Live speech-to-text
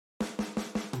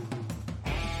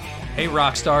Hey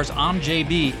rock stars, I'm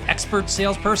JB, expert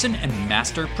salesperson and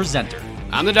master presenter.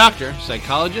 I'm the doctor,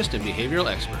 psychologist, and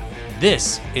behavioral expert.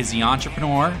 This is the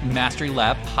Entrepreneur Mastery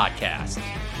Lab podcast.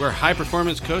 We're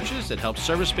high-performance coaches that help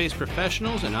service-based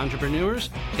professionals and entrepreneurs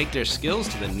take their skills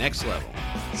to the next level.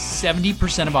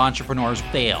 70% of entrepreneurs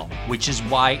fail, which is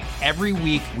why every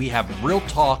week we have real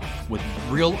talk with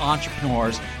real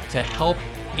entrepreneurs to help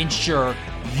ensure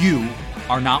you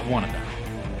are not one of them.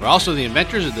 We're also the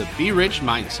inventors of the Be Rich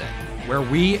mindset, where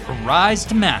we rise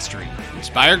to mastery,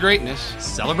 inspire greatness,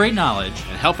 celebrate knowledge,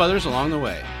 and help others along the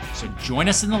way. So join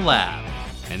us in the lab.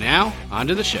 And now, on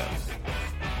to the show.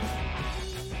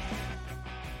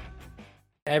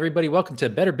 Hey everybody, welcome to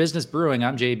Better Business Brewing.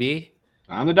 I'm JB.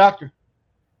 I'm the doctor.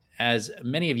 As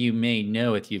many of you may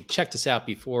know, if you've checked us out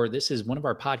before, this is one of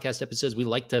our podcast episodes we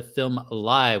like to film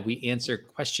live. We answer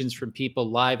questions from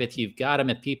people live. If you've got them,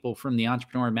 if people from the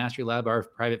Entrepreneur Mastery Lab, our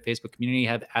private Facebook community,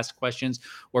 have asked questions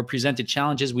or presented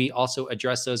challenges, we also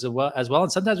address those as well.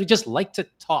 And sometimes we just like to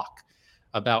talk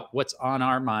about what's on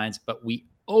our minds, but we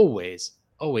always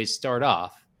start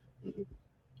off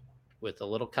with a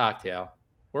little cocktail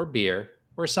or beer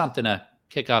or something to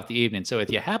kick off the evening. So if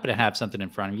you happen to have something in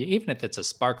front of you, even if it's a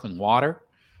sparkling water,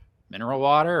 mineral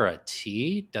water, or a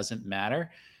tea, doesn't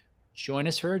matter, join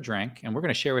us for a drink. And we're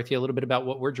going to share with you a little bit about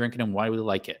what we're drinking and why we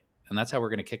like it. And that's how we're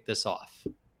going to kick this off.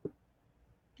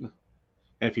 And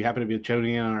if you happen to be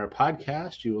tuning in on our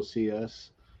podcast, you will see us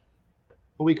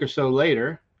a week or so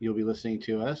later. You'll be listening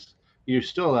to us. You're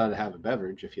still allowed to have a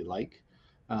beverage if you'd like.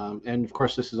 And of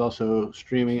course, this is also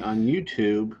streaming on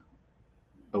YouTube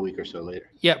a week or so later.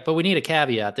 Yeah, but we need a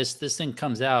caveat. This thing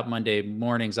comes out Monday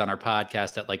mornings on our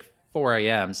podcast at like 4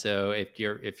 a.m. So if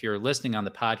you're listening on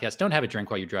the podcast, don't have a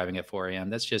drink while you're driving at 4 a.m.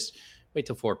 That's just wait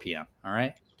till 4 p.m. All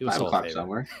right? Do a 5 o'clock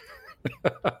somewhere.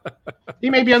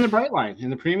 You may be on the Bright Line in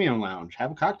the premium lounge.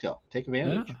 Have a cocktail. Take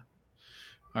advantage. Yeah.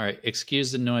 All right.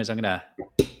 Excuse the noise. I'm going to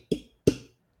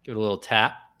give it a little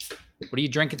tap. What are you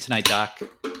drinking tonight, Doc?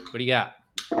 What do you got?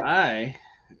 I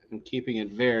am keeping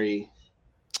it very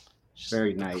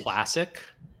nice. Classic.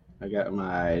 I got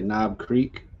my Knob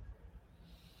Creek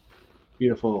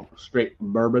beautiful straight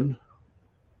bourbon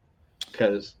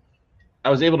because I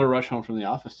was able to rush home from the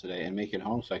office today and make it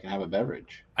home so I can have a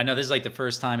beverage. I know this is like the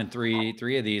first time in three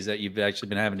of these that you've actually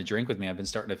been having to drink with me. I've been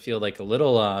starting to feel like a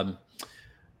little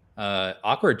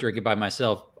awkward drinking by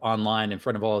myself online in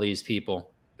front of all these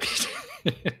people.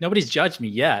 Nobody's judged me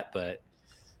yet, but.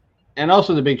 And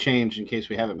also the big change, in case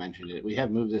we haven't mentioned it, we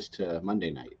have moved this to Monday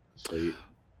night. So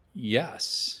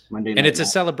yes, Monday night, and it's a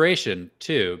celebration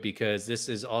too, because this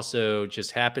is also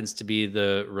just happens to be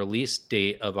the release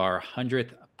date of our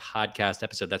 100th podcast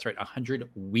episode. That's right, 100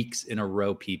 weeks in a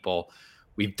row, people.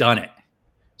 We've done it.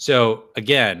 So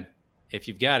again, if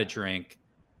you've got a drink,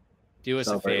 do us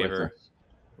a favor,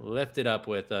 lift it up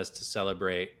with us to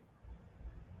celebrate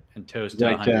and toast to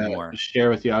 100 more.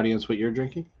 Share with the audience what you're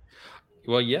drinking.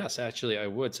 Well, yes, actually, I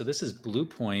would. So this is Blue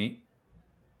Point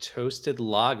Toasted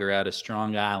Lager out of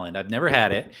Strong Island. I've never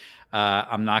had it.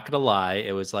 I'm not gonna lie.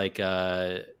 It was like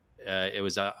it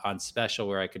was on special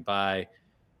where I could buy,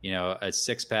 a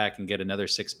 6-pack and get another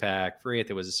 6-pack free if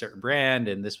it was a certain brand,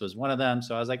 and this was one of them.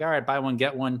 So I was like, all right, buy one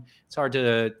get one. It's hard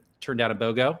to turn down a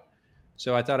BOGO,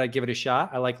 so I thought I'd give it a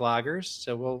shot. I like lagers,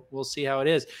 so we'll see how it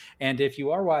is. And if you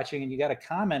are watching and you got a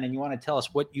comment and you want to tell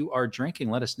us what you are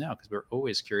drinking, let us know, because we're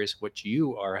always curious what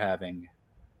you are having.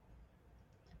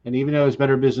 And even though it's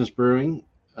Better Business Brewing,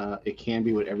 it can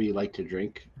be whatever you like to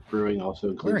drink. Brewing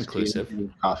also includes tea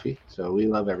and coffee. So we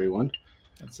love everyone.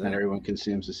 Not everyone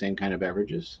consumes the same kind of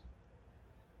beverages.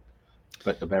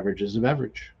 But the beverage is a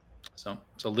beverage. So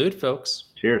salute, folks.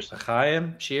 Cheers.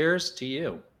 Chaim, cheers to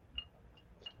you.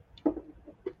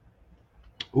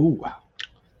 Ooh, wow.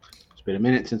 It's been a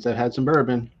minute since I've had some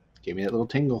bourbon. Gave me that little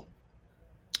tingle.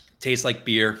 Tastes like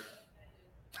beer.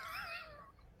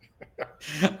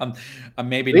 I'm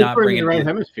maybe not bringing the right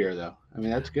hemisphere though. I mean,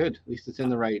 that's good. At least it's in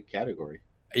the right category.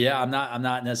 Yeah, I'm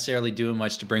not necessarily doing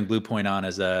much to bring Blue Point on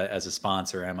as a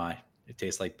sponsor, am I? It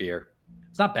tastes like beer.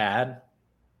 It's not bad.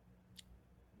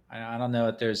 I don't know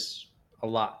if there's a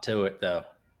lot to it though.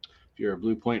 If you're a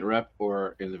Blue Point rep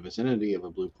or in the vicinity of a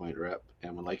Blue Point rep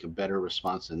and would like a better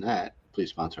response than that,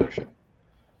 please sponsor our show.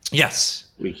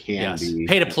 Yes. We can be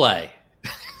pay to play.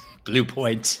 Blue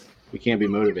Point. We can't be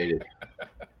motivated.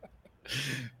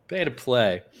 Pay to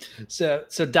play. So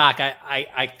Doc,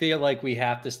 I feel like we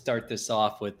have to start this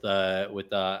off with the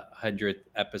 100th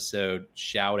episode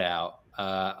shout out.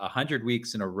 100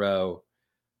 weeks in a row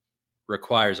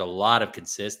requires a lot of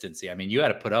consistency. I mean, you had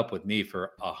to put up with me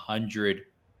for 100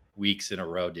 weeks in a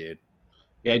row, dude.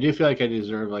 Yeah, I do feel like I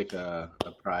deserve like a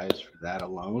prize for that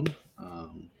alone.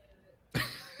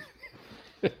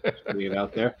 Putting it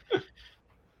out there.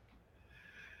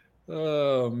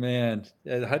 Oh man,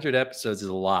 100 episodes is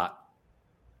a lot.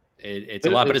 It's a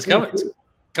lot, but it's coming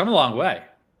a long way.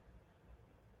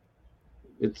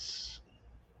 It's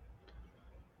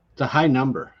a high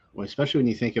number, especially when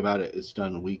you think about it. It's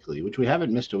done weekly, which we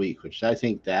haven't missed a week. Which I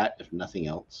think that, if nothing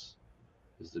else,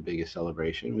 is the biggest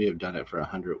celebration. We have done it for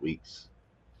 100 weeks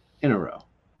in a row.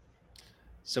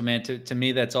 So, man, to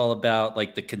me, that's all about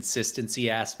like the consistency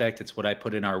aspect. It's what I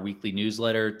put in our weekly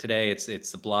newsletter today. It's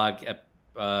the blog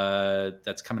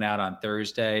that's coming out on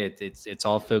Thursday. It's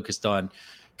all focused on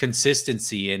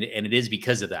consistency, and it is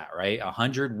because of that, right?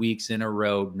 100 weeks in a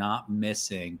row, not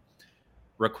missing,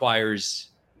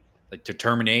 requires like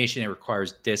determination. It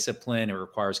requires discipline. It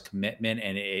requires commitment,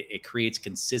 and it creates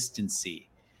consistency.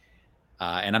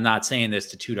 And I'm not saying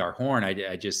this to toot our horn.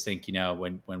 I just think,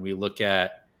 when we look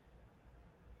at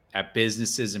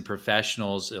businesses and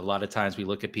professionals, a lot of times we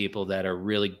look at people that are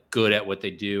really good at what they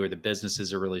do, or the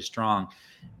businesses are really strong.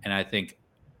 And I think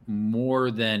more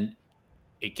than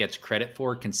it gets credit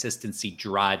for, consistency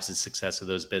drives the success of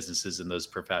those businesses and those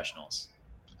professionals.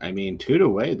 I mean, toot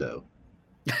away though.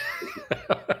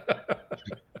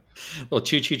 Little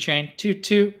choo-choo train, toot.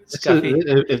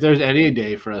 If there's any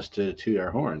day for us to toot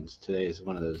our horns, today is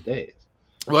one of those days.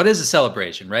 Well, it is a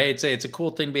celebration, right? It's a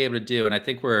cool thing to be able to do, and I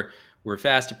think we're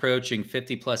fast approaching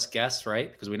 50 plus guests,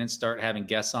 right? Because we didn't start having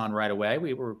guests on right away.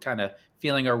 We were kind of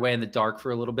feeling our way in the dark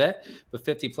for a little bit, but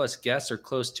 50 plus guests are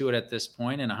close to it at this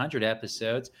point, and 100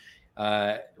 episodes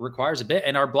requires a bit.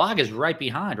 And our blog is right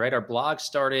behind, right? Our blog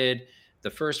started the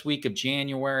first week of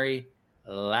January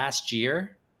last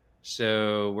year.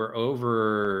 So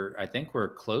I think we're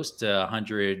close to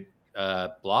 100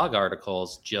 blog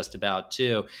articles, just about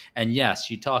too. And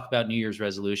yes, you talk about New Year's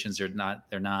resolutions. They're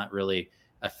not really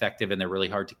effective, and they're really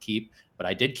hard to keep. But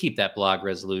I did keep that blog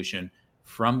resolution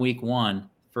from week one,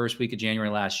 first week of January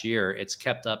last year. It's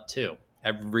kept up too,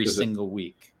 every single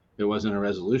week. It wasn't a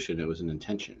resolution. It was an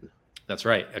intention. That's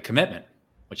right. A commitment,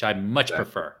 which I much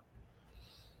prefer.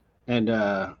 And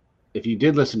if you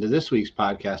did listen to this week's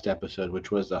podcast episode,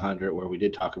 which was the 100, where we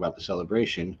did talk about the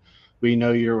celebration, we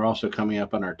know you're also coming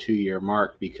up on our 2-year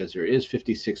mark, because there is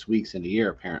 56 weeks in a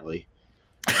year, apparently.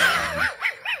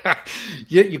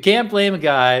 You can't blame a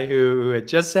guy who had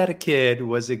just had a kid,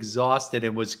 was exhausted,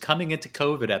 and was coming into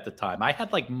COVID at the time. I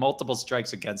had like multiple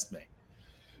strikes against me.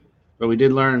 But we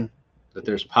did learn that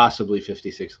there's possibly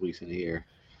 56 weeks in a year.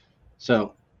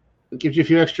 So it gives you a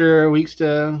few extra weeks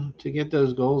to get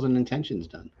those goals and intentions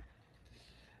done.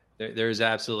 There's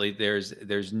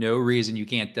no reason you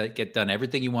can't get done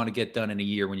everything you want to get done in a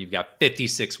year when you've got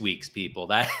 56 weeks, people.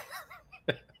 That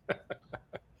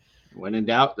when in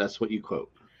doubt, that's what you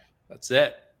quote. That's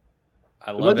it.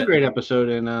 I love it. It was a great episode,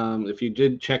 and if you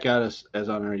did check out us as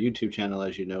on our YouTube channel,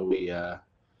 as you know, we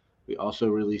also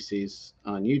release these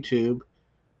on YouTube.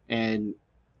 And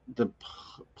the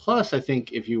plus, I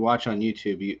think, if you watch on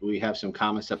YouTube, we have some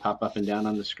comments that pop up and down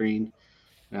on the screen.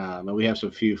 And we have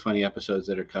some few funny episodes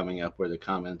that are coming up where the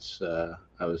comments,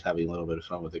 I was having a little bit of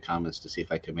fun with the comments to see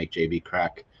if I could make JB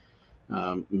crack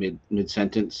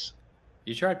mid-sentence.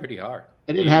 You tried pretty hard.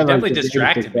 I didn't have definitely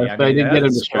distracted me. But I didn't get him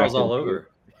distracted. All over.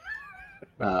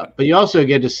 But you also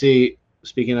get to see,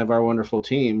 speaking of our wonderful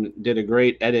team, did a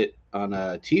great edit on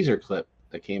a teaser clip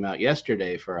that came out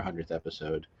yesterday for our 100th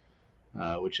episode,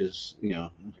 which is, a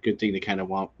good thing to kind of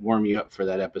warm you up for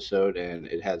that episode. And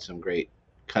it had some great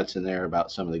cuts in there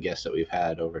about some of the guests that we've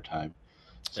had over time.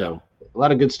 So a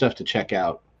lot of good stuff to check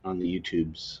out on the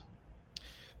YouTubes.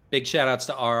 Big shout outs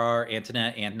to RR,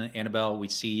 Antoinette, Annabelle. We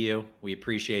see you. We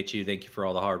appreciate you. Thank you for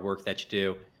all the hard work that you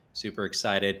do. Super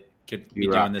excited. Could be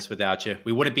doing this without you.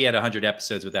 We wouldn't be at 100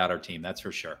 episodes without our team. That's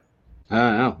for sure. I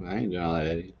don't know. I ain't doing all that,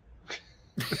 Eddie.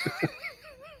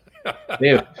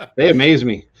 They amaze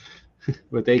me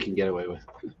what they can get away with.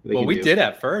 We did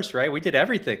at first, right? We did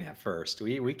everything at first.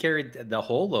 We carried the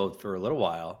whole load for a little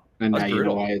while. And now you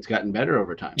know why it's gotten better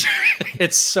over time.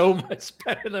 It's so much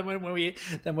better than when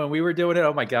we were doing it.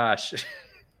 Oh my gosh.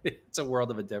 It's a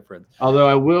world of a difference. Although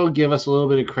I will give us a little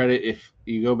bit of credit if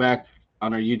you go back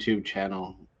on our YouTube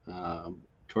channel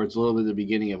towards a little bit of the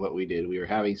beginning of what we did. We were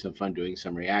having some fun doing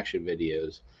some reaction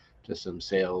videos to some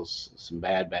sales, some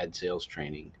bad sales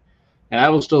training. And I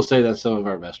will still say that's some of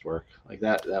our best work. Like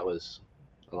that was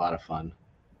a lot of fun.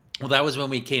 Well, that was when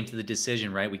we came to the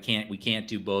decision, right? We can't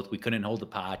do both. We couldn't hold the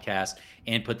podcast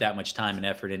and put that much time and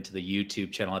effort into the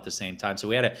YouTube channel at the same time. So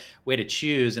we had to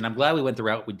choose, and I'm glad we went the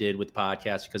route we did with the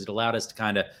podcast, because it allowed us to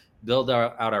kind of build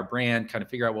out our brand, kind of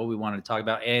figure out what we wanted to talk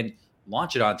about, and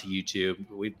launch it onto YouTube.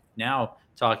 We've now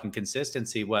talking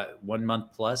consistency, 1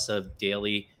 month plus of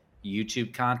daily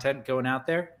YouTube content going out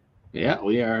there? Yeah,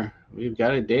 we've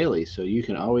got it daily, so you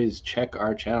can always check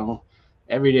our channel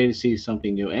every day to see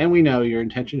something new. And we know your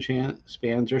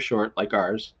spans are short, like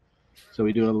ours. So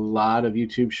we do a lot of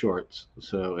YouTube shorts.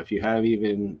 So if you have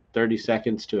even 30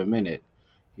 seconds to a minute,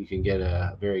 you can get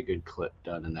a very good clip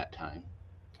done in that time.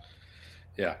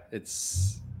 Yeah,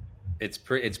 it's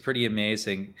pretty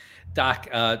amazing. Doc,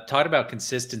 talking about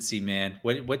consistency, man.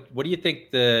 What do you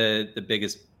think the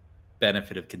biggest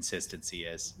benefit of consistency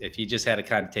is? If you just had to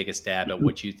kind of take a stab at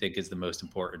what you think is the most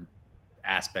important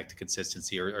aspect of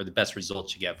consistency, or the best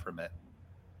results you get from it.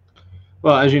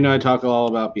 Well, as you know, I talk all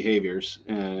about behaviors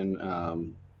and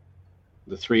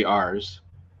the three R's.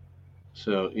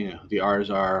 So, the R's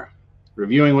are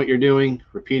reviewing what you're doing,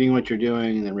 repeating what you're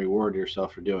doing, and then reward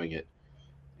yourself for doing it.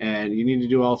 And you need to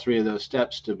do all three of those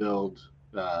steps to build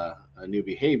a new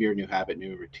behavior, new habit,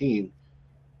 new routine.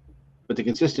 But the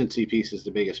consistency piece is the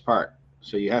biggest part.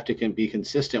 So you have to be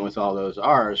consistent with all those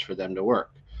R's for them to work.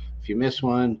 If you miss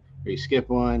one or you skip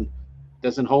one, it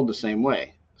doesn't hold the same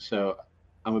way. So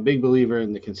I'm a big believer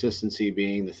in the consistency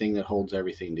being the thing that holds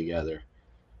everything together.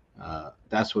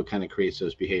 That's what kind of creates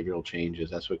those behavioral changes.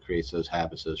 That's what creates those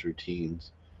habits, those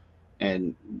routines.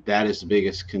 And that is the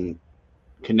biggest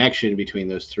connection between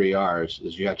those three R's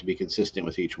is you have to be consistent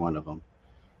with each one of them.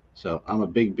 So I'm a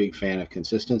big fan of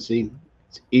consistency.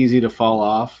 It's easy to fall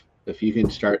off. If you can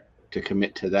start to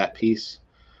commit to that piece,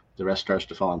 the rest starts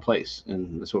to fall in place.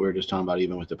 And that's what we were just talking about,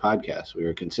 even with the podcast. We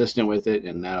were consistent with it,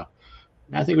 and now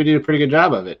I think we did a pretty good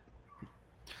job of it.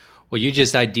 Well, you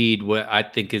just ID'd what I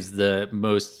think is the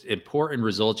most important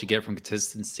result you get from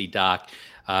consistency, Doc.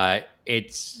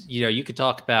 It's, you could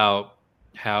talk about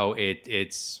how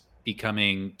it's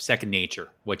becoming second nature,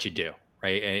 what you do,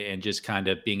 right? And just kind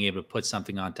of being able to put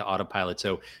something onto autopilot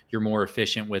so you're more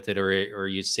efficient with it, or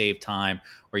you save time,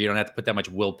 or you don't have to put that much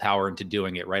willpower into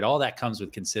doing it, right? All that comes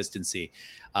with consistency.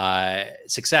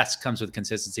 Success comes with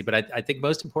consistency. But I think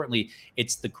most importantly,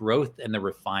 it's the growth and the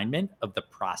refinement of the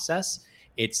process.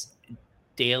 It's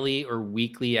daily or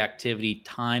weekly activity,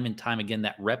 time and time again.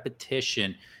 That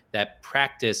repetition, that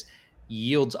practice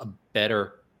yields a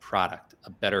better product, a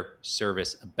better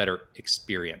service, a better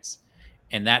experience.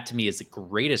 And that to me is the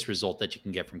greatest result that you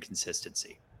can get from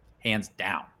consistency, hands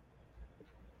down.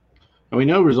 And we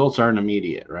know results aren't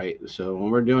immediate, right? So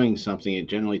when we're doing something, it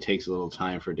generally takes a little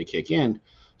time for it to kick in.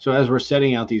 So as we're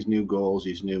setting out these new goals,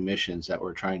 these new missions that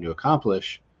we're trying to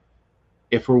accomplish,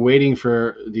 if we're waiting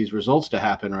for these results to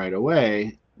happen right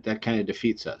away, that kind of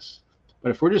defeats us.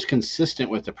 But if we're just consistent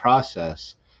with the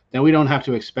process, then we don't have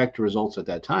to expect results at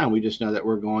that time. We just know that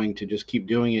we're going to just keep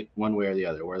doing it one way or the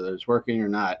other, whether it's working or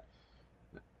not,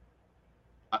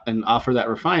 and offer that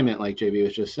refinement, like JB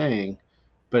was just saying.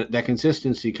 But that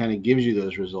consistency kind of gives you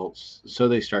those results, so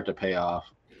they start to pay off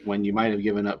when you might have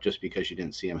given up just because you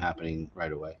didn't see them happening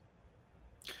right away.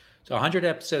 So 100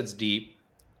 episodes deep,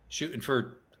 shooting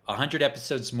for 100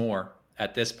 episodes more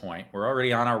at this point. We're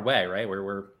already on our way, right?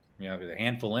 We're a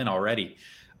handful in already.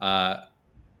 Are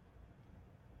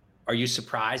you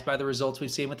surprised by the results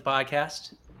we've seen with the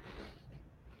podcast?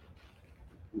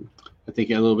 I think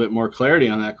you have a little bit more clarity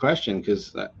on that question,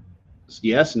 because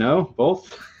yes, no,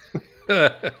 both.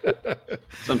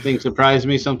 Some things surprise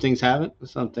me, some things haven't.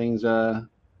 Some things are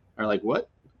like, what?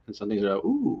 And some things are like,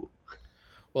 ooh.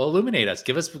 Well, illuminate us.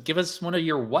 Give us one of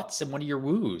your whats and one of your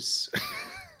woos.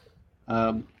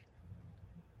 How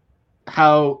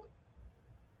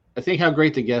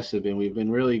great the guests have been. We've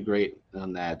been really great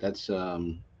on that. That's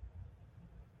been,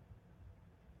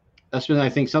 I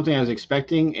think, something I was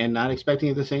expecting and not expecting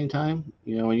at the same time.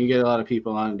 When you get a lot of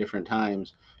people on at different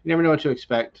times, you never know what to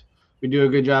expect. We do a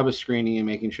good job of screening and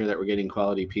making sure that we're getting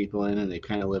quality people in, and they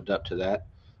kind of lived up to that.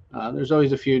 There's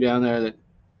always a few down there that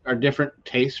are different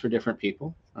tastes for different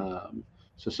people.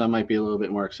 So some might be a little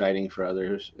bit more exciting for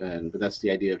others, but that's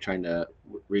the idea of trying to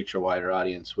reach a wider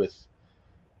audience with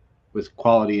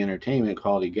quality entertainment,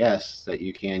 quality guests, that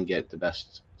you can get the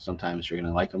best. Sometimes you're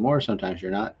going to like them more, sometimes you're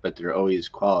not, but they're always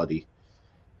quality.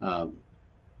 So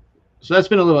that's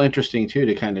been a little interesting too,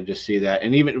 to kind of just see that.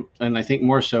 And I think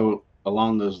more so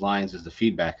along those lines is the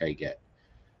feedback I get.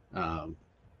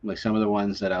 Like some of the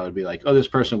ones that I would be like, oh, this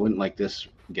person wouldn't like this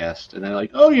guest. And they're like,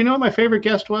 oh, what my favorite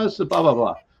guest was? Blah, blah,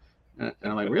 blah. And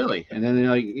I'm like, really? And then they're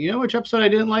like, which episode I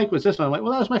didn't like was this one. I'm like,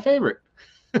 well, that was my favorite.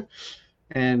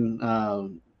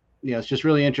 And, it's just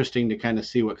really interesting to kind of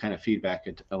see what kind of feedback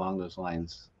along those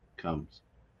lines comes.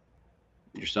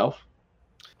 Yourself?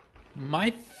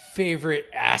 My favorite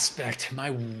aspect,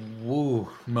 my woo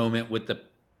moment with the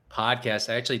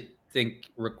podcast, I actually think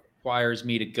requires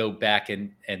me to go back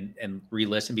and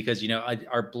re-listen, because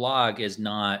our blog is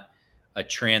not a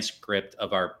transcript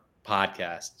of our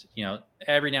podcast.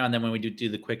 Every now and then when we do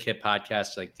the quick hit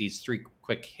podcast, like these 3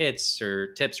 quick hits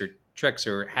or tips or tricks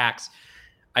or hacks,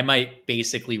 I might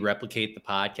basically replicate the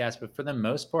podcast, but for the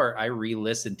most part, I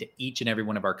re-listen to each and every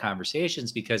one of our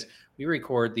conversations because we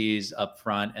record these up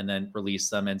front and then release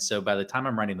them. And so by the time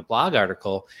I'm writing the blog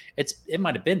article, it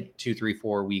might have been 2, 3,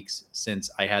 4 weeks since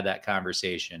I had that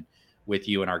conversation with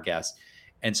you and our guest.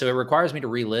 And so it requires me to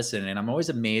re-listen. And I'm always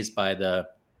amazed by the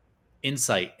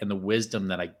insight and the wisdom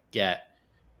that I get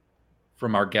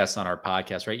from our guests on our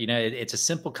podcast, right? It's a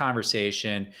simple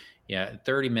conversation.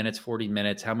 30 minutes, 40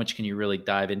 minutes. How much can you really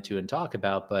dive into and talk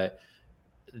about? But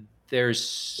there's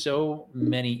so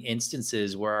many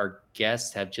instances where our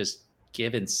guests have just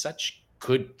given such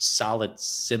good, solid,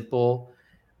 simple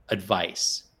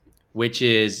advice, which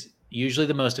is usually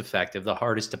the most effective, the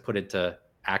hardest to put into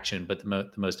action, but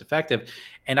the most effective.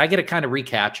 And I get to kind of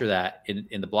recapture that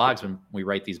in the blogs when we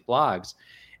write these blogs.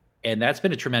 And that's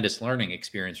been a tremendous learning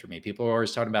experience for me. People are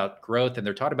always talking about growth and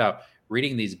they're talking about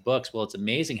reading these books. Well, it's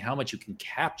amazing how much you can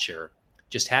capture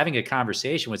just having a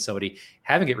conversation with somebody,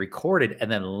 having it recorded, and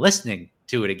then listening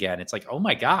to it again. It's like, oh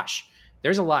my gosh,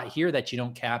 there's a lot here that you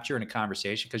don't capture in a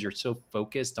conversation because you're so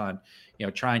focused on,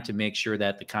 trying to make sure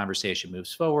that the conversation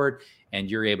moves forward and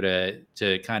you're able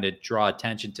to kind of draw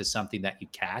attention to something that you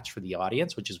catch for the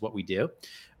audience, which is what we do.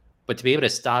 But to be able to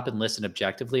stop and listen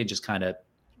objectively and just kind of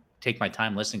take my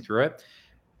time listening through it,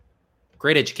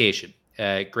 great education,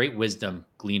 great wisdom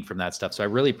gleaned from that stuff. So I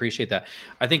really appreciate that.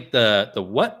 I think the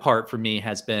what part for me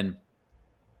has been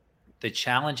the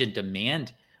challenge and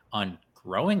demand on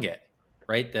growing it,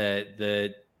 right?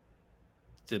 The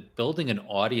building an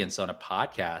audience on a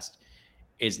podcast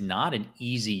is not an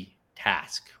easy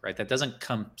task, right? That doesn't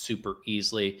come super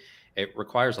easily. It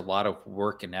requires a lot of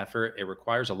work and effort. It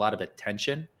requires a lot of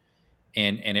attention.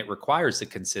 And it requires the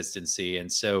consistency.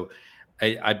 And so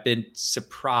I've been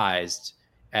surprised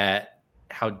at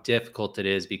how difficult it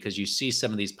is because you see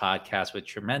some of these podcasts with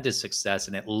tremendous success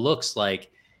and it looks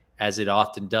like, as it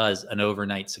often does, an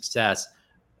overnight success.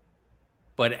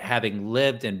 But having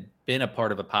lived and been a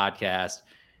part of a podcast,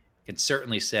 I can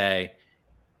certainly say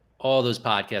all those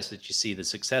podcasts that you see, the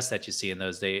success that you see in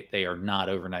those, they are not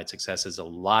overnight successes. A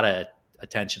lot of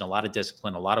attention, a lot of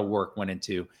discipline, a lot of work went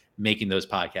into making those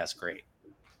podcasts great.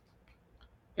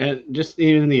 And just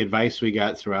even the advice we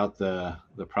got throughout the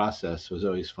process was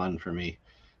always fun for me.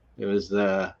 It was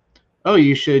oh,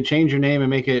 you should change your name and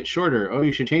make it shorter. Oh,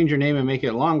 you should change your name and make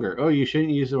it longer. Oh, you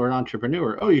shouldn't use the word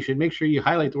entrepreneur. Oh, you should make sure you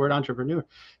highlight the word entrepreneur.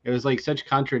 It was like such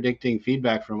contradicting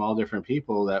feedback from all different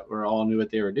people that were all knew what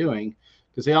they were doing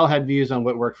because they all had views on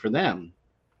what worked for them.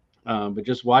 But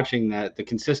just watching that, the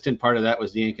consistent part of that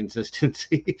was the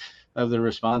inconsistency of the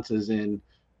responses. And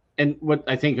what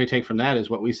I think we take from that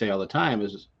is what we say all the time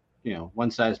is,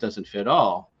 one size doesn't fit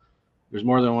all. There's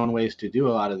more than one ways to do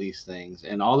a lot of these things.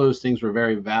 And all those things were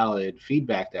very valid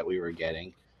feedback that we were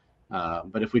getting.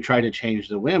 But if we tried to change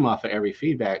the whim off of every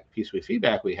piece of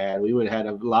feedback we had, we would have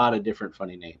had a lot of different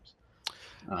funny names.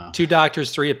 2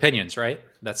 doctors, 3 opinions, right?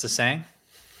 That's the saying.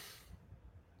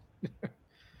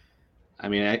 I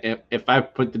mean, if I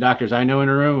put the doctors I know in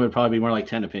a room, it would probably be more like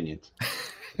 10 opinions.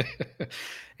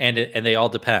 And they all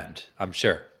depend, I'm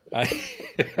sure.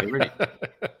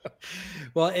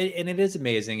 Well, and it is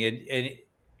amazing. And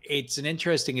it's an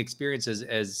interesting experience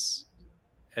as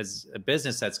a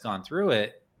business that's gone through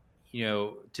it,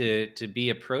 to be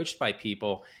approached by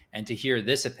people and to hear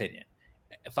this opinion,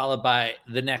 followed by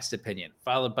the next opinion,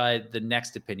 followed by the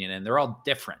next opinion. And they're all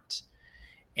different.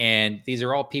 And these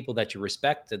are all people that you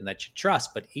respect and that you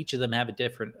trust, but each of them have a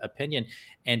different opinion.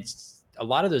 And a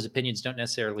lot of those opinions don't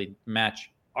necessarily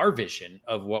match our vision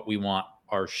of what we want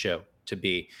our show to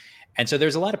be. And so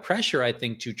there's a lot of pressure, I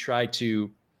think, to try to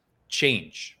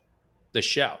change the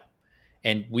show.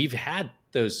 And we've had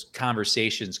those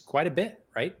conversations quite a bit,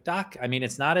 right, Doc? I mean,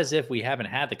 it's not as if we haven't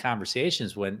had the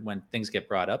conversations when things get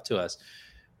brought up to us.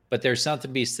 But there's something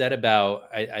to be said about,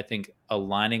 I think,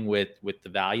 aligning with the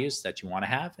values that you want to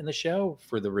have in the show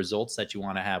for the results that you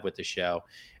want to have with the show.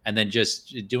 And then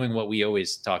just doing what we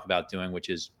always talk about doing, which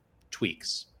is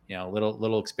tweaks,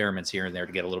 little experiments here and there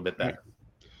to get a little bit better.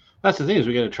 That's the thing is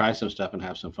we got to try some stuff and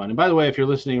have some fun. And by the way, if you're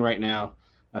listening right now,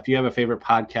 if you have a favorite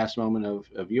podcast moment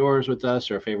of yours with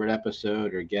us or a favorite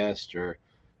episode or guest or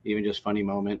even just funny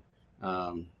moment,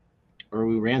 or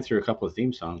we ran through a couple of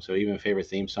theme songs. So even a favorite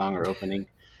theme song or opening,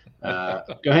 go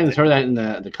ahead and throw that in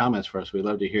the comments for us. We'd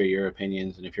love to hear your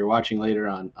opinions. And if you're watching later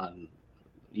on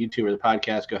YouTube or the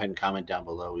podcast, go ahead and comment down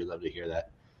below. We'd love to hear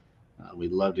that.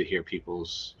 We'd love to hear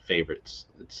people's favorites.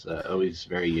 It's always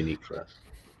very unique for us.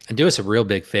 And do us a real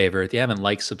big favor. If you haven't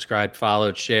liked, subscribed,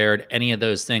 followed, shared, any of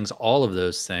those things, all of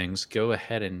those things, go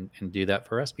ahead and do that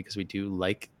for us, because we do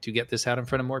like to get this out in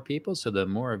front of more people. So the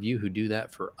more of you who do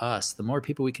that for us, the more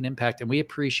people we can impact. And we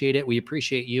appreciate it. We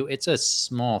appreciate you. It's a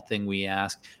small thing we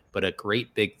ask, but a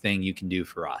great big thing you can do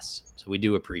for us. So we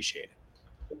do appreciate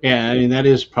it. Yeah, I mean, that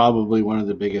is probably one of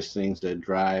the biggest things that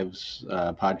drives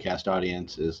podcast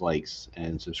audience is likes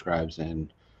and subscribes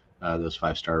and those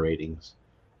 5-star ratings.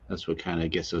 That's what kind of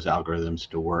gets those algorithms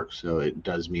to work. So it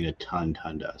does mean a ton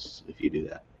to us if you do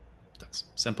that. That's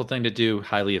a simple thing to do,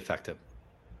 highly effective.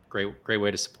 Great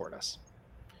way to support us.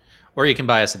 Or you can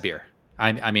buy us a beer.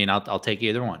 I mean, I'll take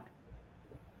either one.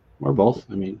 Or both.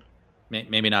 I mean,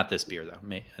 maybe not this beer though.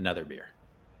 Another beer.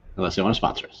 Unless they want to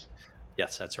sponsor us.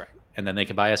 Yes, that's right. And then they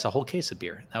can buy us a whole case of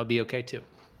beer. That would be okay too.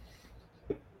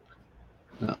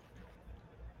 Yeah.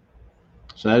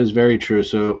 So that is very true.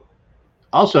 So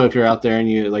also, if you're out there and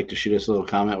you'd like to shoot us a little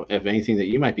comment, if anything that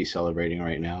you might be celebrating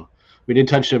right now, we did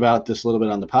touch about this a little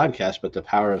bit on the podcast, but the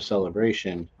power of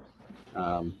celebration,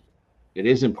 it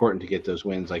is important to get those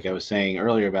wins. Like I was saying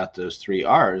earlier about those 3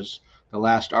 R's, the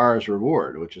last R is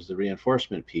reward, which is the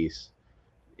reinforcement piece.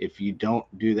 If you don't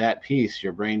do that piece,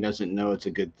 your brain doesn't know it's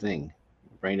a good thing.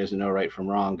 Your brain doesn't know right from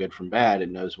wrong, good from bad. It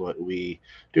knows what we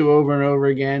do over and over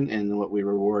again and what we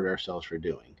reward ourselves for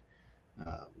doing.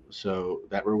 So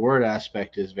that reward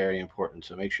aspect is very important.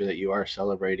 So make sure that you are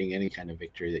celebrating any kind of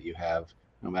victory that you have,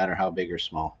 no matter how big or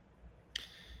small.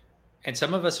 And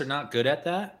some of us are not good at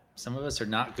that. Some of us are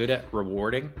not good at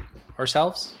rewarding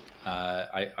ourselves.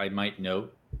 I might know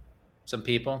some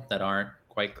people that aren't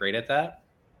quite great at that.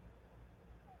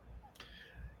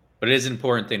 But it is an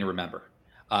important thing to remember.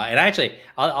 And actually,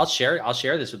 I'll share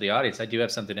this with the audience. I do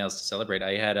have something else to celebrate.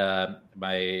 I had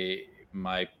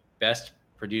my best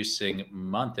producing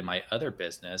month in my other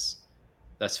business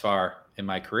thus far in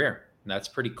my career. And that's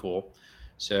pretty cool.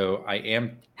 So I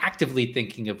am actively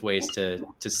thinking of ways to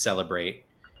celebrate.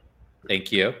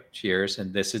 Thank you. Cheers.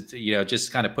 And this is,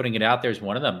 just kind of putting it out there is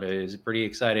one of them. It is a pretty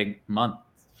exciting month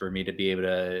for me to be able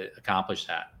to accomplish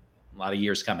that. A lot of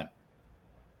years coming.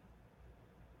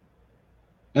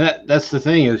 And that's the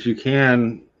thing is you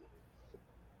can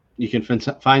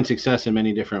find success in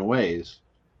many different ways.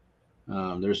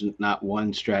 There's not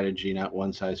one strategy, not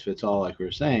one size fits all, like we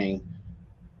were saying,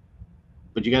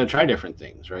 but you got to try different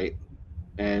things, right?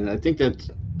 And I think that,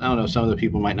 I don't know, some of the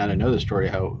people might not know the story,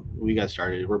 how we got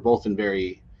started. We're both in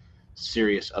very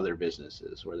serious other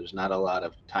businesses where there's not a lot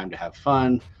of time to have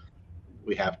fun.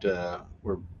 We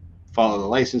follow the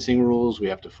licensing rules. We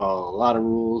have to follow a lot of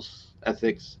rules,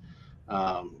 ethics,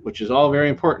 which is all very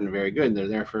important and very good. And they're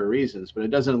there for reasons, but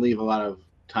it doesn't leave a lot of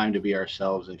time to be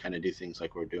ourselves and kind of do things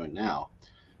like we're doing now.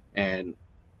 And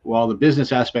while the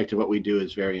business aspect of what we do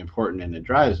is very important and it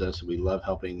drives us, we love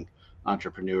helping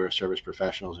entrepreneurs, service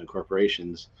professionals, and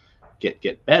corporations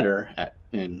get better at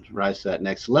and rise to that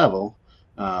next level.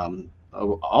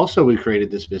 Also, we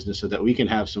created this business so that we can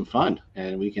have some fun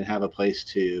and we can have a place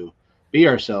to be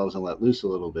ourselves and let loose a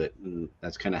little bit. And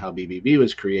that's kind of how BBB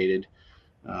was created.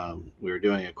 We were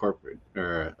doing a corporate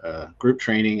or a group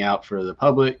training out for the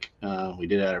public. We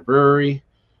did it at a brewery.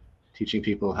 Teaching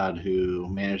people how to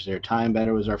manage their time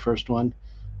better was our first one.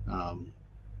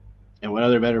 And what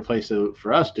other better place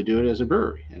for us to do it as a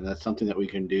brewery? And that's something that we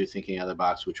can do thinking out of the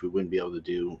box, which we wouldn't be able to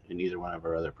do in either one of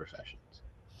our other professions.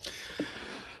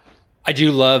 I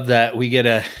do love that we get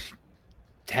to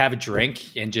have a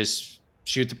drink and just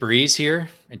shoot the breeze here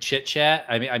and chit chat.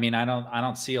 I mean, I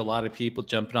don't see a lot of people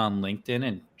jumping on LinkedIn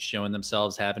and showing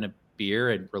themselves having a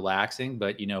beer and relaxing,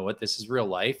 but you know what? This is real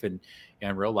life, and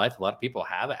in real life, a lot of people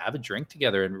have a drink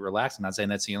together and relax. I'm not saying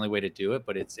that's the only way to do it,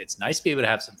 but it's nice to be able to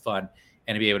have some fun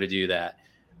and to be able to do that.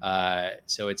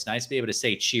 So it's nice to be able to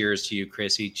say cheers to you,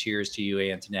 Chrissy. Cheers to you,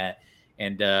 Antoinette.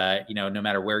 And, no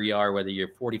matter where you are, whether you're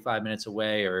 45 minutes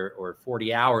away or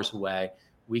 40 hours away,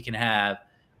 we can have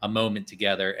a moment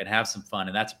together and have some fun.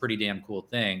 And that's a pretty damn cool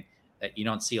thing that you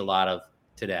don't see a lot of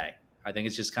today. I think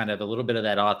it's just kind of a little bit of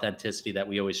that authenticity that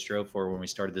we always strove for when we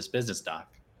started this business,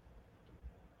 Doc.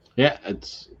 Yeah,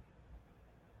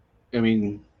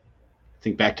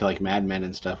 think back to like Mad Men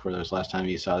and stuff where there's last time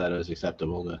you saw that it was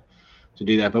acceptable to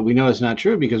do that. But we know it's not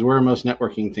true because where are most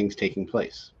networking things taking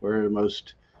place? Where are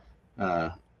most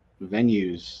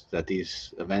venues that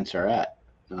these events are at?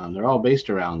 They're all based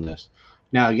around this.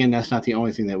 Now, again, that's not the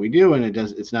only thing that we do, and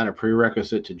it's not a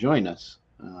prerequisite to join us.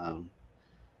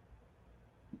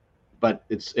 But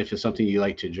if it's something you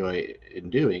like to enjoy in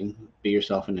doing, be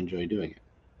yourself and enjoy doing it.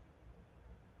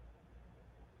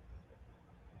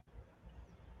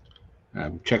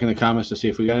 I'm checking the comments to see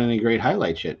if we got any great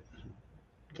highlights yet.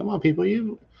 Come on, people.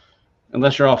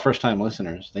 Unless you're all first-time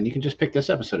listeners, then you can just pick this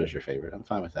episode as your favorite. I'm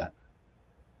fine with that.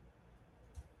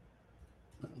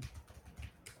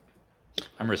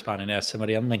 I'm responding to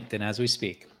somebody on LinkedIn as we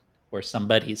speak, or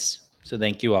somebody's. So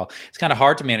thank you all. It's kind of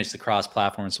hard to manage the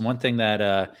cross-platform. It's one thing that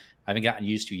I haven't gotten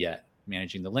used to yet.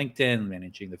 Managing the LinkedIn,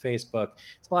 managing the Facebook.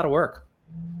 It's a lot of work.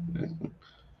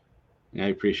 Yeah, I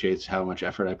appreciate how much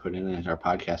effort I put in our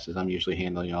podcast. As I'm usually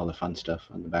handling all the fun stuff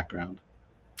in the background.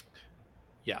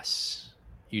 Yes,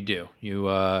 you do.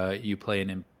 You play an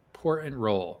important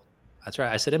role. That's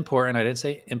right. I said important. I didn't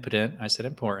say impotent. I said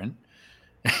important.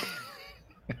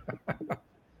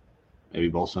 Maybe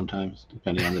both sometimes,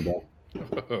 depending on the day.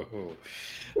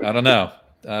 I don't know.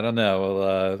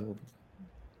 We'll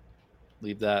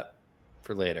leave that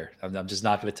for later. I'm just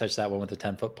not going to touch that one with a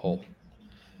 10-foot pole.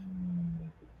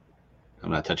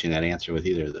 I'm not touching that answer with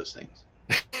either of those things.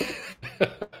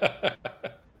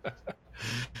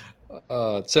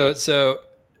 So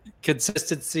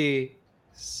consistency,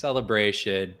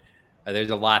 celebration. There's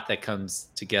a lot that comes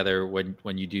together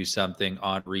when you do something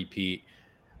on repeat.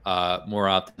 More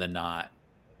often than not,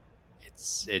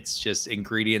 it's just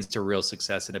ingredients to real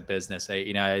success in a business.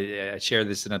 I share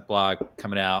this in a blog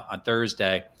coming out on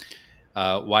Thursday.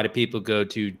 Why do people go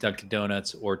to Dunkin'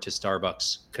 Donuts or to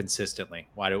Starbucks consistently?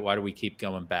 Why do we keep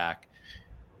going back?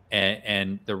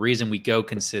 And the reason we go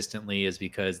consistently is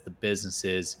because the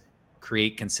businesses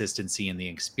create consistency in the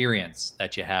experience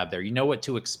that you have there. You know what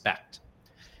to expect.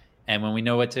 And when we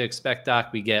know what to expect, Doc,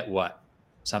 we get what?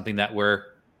 Something that we're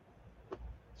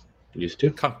used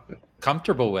to.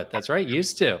 Comfortable with. That's right.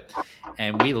 Used to.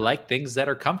 And we like things that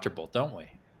are comfortable, don't we?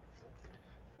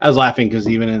 I was laughing because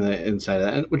even in the inside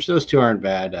of that, which those two aren't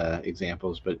bad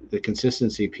examples, but the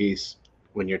consistency piece,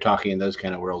 when you're talking in those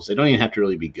kind of worlds, they don't even have to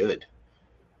really be good.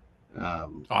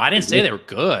 I didn't say they were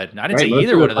good. I didn't say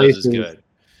either one of those is good.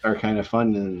 Are kind of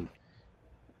fun, and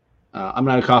I'm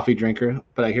not a coffee drinker,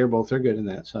 but I hear both are good in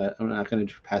that, so I'm not going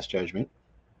to pass judgment.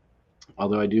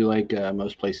 Although I do like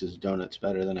most places' donuts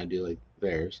better than I do like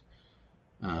theirs.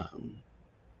 But I'm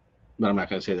not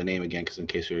going to say the name again because in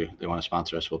case they want to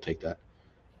sponsor us, we'll take that.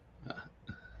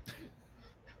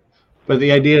 But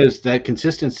the idea is that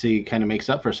consistency kind of makes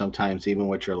up for sometimes even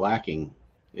what you're lacking.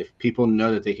 If people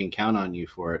know that they can count on you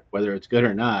for it, whether it's good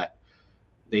or not,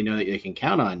 they know that they can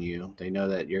count on you. They know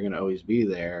that you're going to always be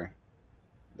there.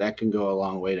 That can go a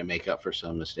long way to make up for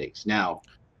some mistakes. Now,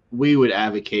 we would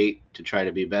advocate to try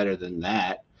to be better than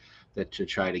that to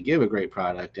try to give a great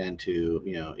product and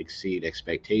to, exceed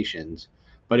expectations.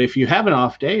 But if you have an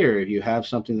off day or if you have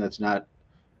something that's not,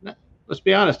 let's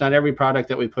be honest, not every product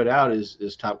that we put out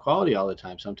is top quality all the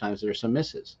time. Sometimes there's some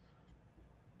misses,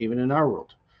 even in our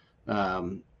world.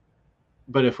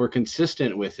 But if we're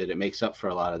consistent with it, it makes up for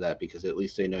a lot of that because at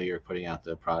least they know you're putting out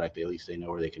the product. At least they know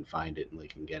where they can find it and they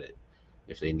can get it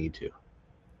if they need to.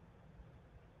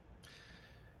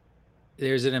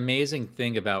 There's an amazing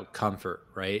thing about comfort,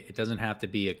 right? It doesn't have to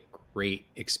be a great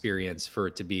experience for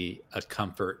it to be a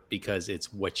comfort because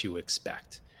it's what you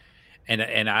expect.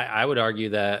 And I would argue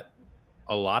that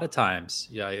a lot of times,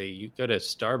 you go to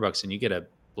Starbucks and you get a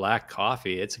black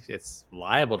coffee, it's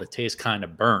liable to taste kind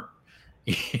of burnt,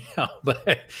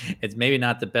 but it's maybe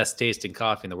not the best tasting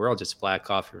coffee in the world, just black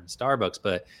coffee from Starbucks.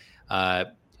 But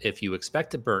if you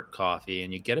expect a burnt coffee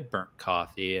and you get a burnt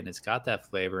coffee and it's got that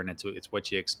flavor and it's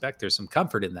what you expect, there's some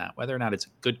comfort in that. Whether or not it's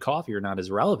good coffee or not is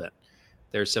relevant.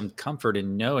 There's some comfort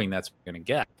in knowing that's what you're going to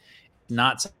get,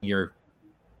 not something you're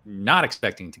not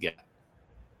expecting to get.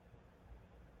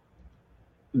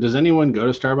 Does anyone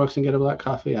go to Starbucks and get a black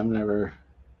coffee? I've never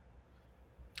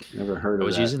heard of that. I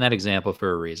was using that example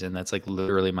for a reason. That's like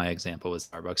literally my example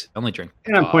with Starbucks. I only drink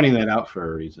and I'm pointing that out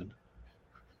for a reason.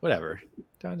 Whatever.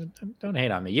 Don't hate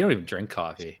on me. You don't even drink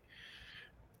coffee.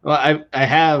 Well, I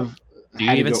have. Do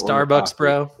you even Starbucks,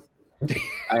 bro?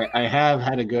 I have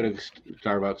had to go to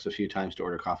Starbucks a few times to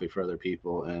order coffee for other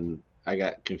people, and I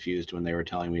got confused when they were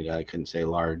telling me that I couldn't say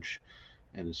large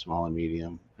and small and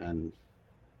medium. And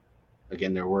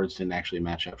again, their words didn't actually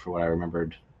match up for what I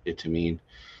remembered it to mean.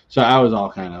 So I was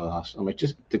all kind of lost. I'm like,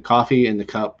 just the coffee in the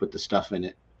cup with the stuff in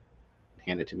it.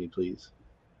 Hand it to me, please.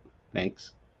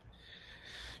 Thanks.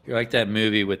 You're like that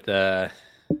movie with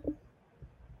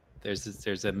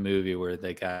there's a movie where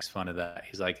the guy makes fun of that.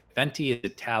 He's like, Venti is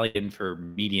Italian for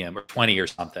medium or 20 or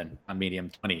something on medium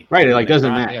 20. Right. It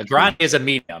doesn't matter. Grande is a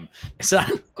medium. It's not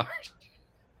large.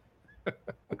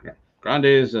 Okay. Grande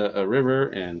is a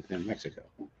river in Mexico,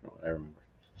 from what I remember.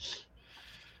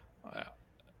 Wow.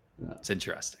 It's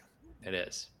interesting. It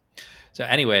is. So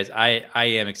anyways, I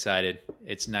am excited.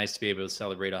 It's nice to be able to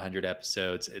celebrate 100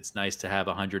 episodes. It's nice to have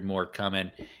 100 more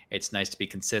coming. It's nice to be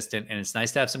consistent, and it's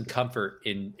nice to have some comfort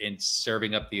in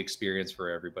serving up the experience for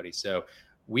everybody. So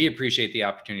we appreciate the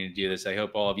opportunity to do this. I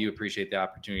hope all of you appreciate the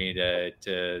opportunity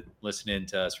to listen in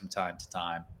to us from time to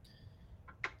time,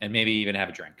 and maybe even have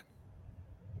a drink.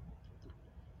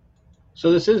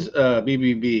 So this is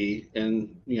BBB,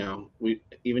 and we,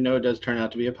 even though it does turn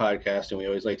out to be a podcast, and we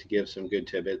always like to give some good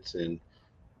tidbits and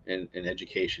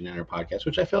education in our podcast,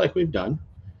 which I feel like we've done.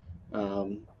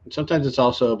 Sometimes it's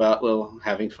also about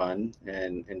having fun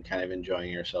and kind of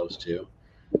enjoying ourselves too.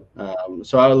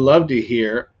 So I would love to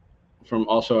hear from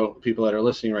also people that are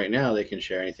listening right now. They can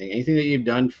share anything that you've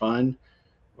done fun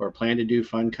or plan to do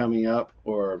fun coming up,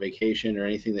 or a vacation, or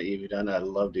anything that you've done. I'd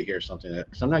love to hear something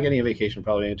because I'm not getting a vacation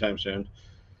probably anytime soon.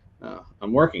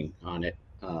 I'm working on it,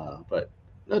 but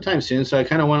no time soon. So I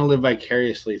kind of want to live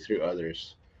vicariously through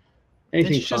others.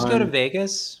 Anything Didn't you just fun? go to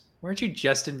Vegas? Weren't you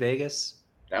just in Vegas?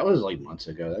 That was like months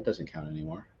ago. That doesn't count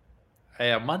anymore.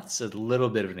 Hey, a month's a little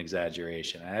bit of an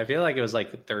exaggeration. I feel like it was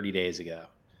like 30 days ago.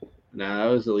 No, that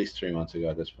was at least 3 months ago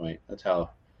at this point. That's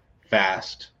how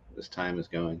fast this time is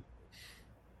going.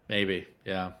 Maybe,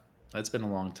 yeah. That's been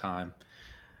a long time.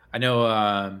 I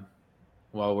know.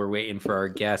 While we're waiting for our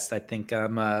guest, I think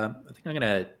I'm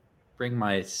gonna bring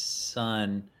my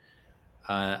son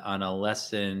on a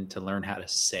lesson to learn how to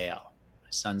sail. My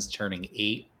son's turning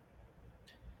 8.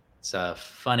 It's a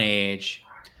fun age,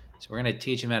 so we're gonna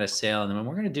teach him how to sail, and then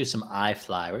we're gonna do some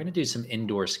iFly. We're gonna do some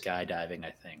indoor skydiving,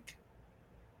 I think.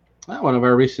 One of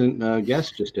our recent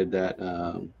guests just did that.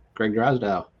 Greg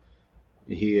Drozdow.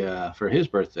 He for his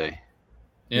birthday.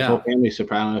 His whole family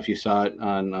surprised. I don't know if you saw it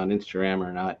on Instagram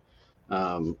or not.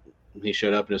 He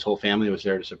showed up and his whole family was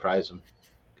there to surprise him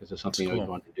because it's something he always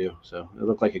wanted to do. So it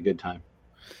looked like a good time.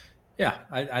 Yeah,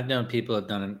 I've known people have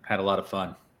had a lot of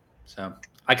fun. So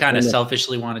I kind of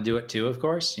selfishly want to do it too, of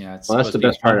course. It's that's the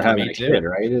best part of having a kid,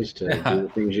 right? Is to do the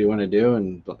things you want to do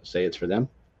and say it's for them.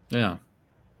 Yeah.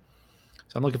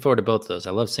 So I'm looking forward to both of those.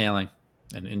 I love sailing,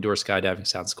 and indoor skydiving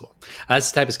sounds cool.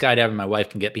 That's the type of skydiving my wife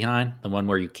can get behind, the one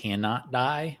where you cannot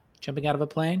die jumping out of a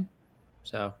plane.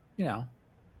 So,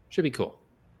 should be cool.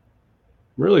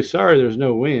 I'm really sorry there's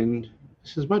no wind.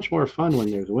 This is much more fun when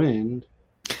there's wind.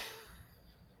 Do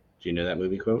you know that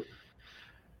movie quote?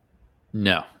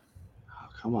 No. Oh,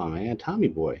 come on, man. Tommy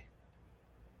Boy.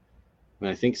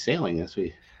 When I think sailing, that's what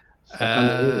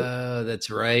that's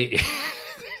right.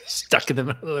 Stuck in the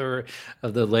middle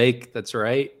of the lake. That's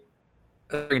right.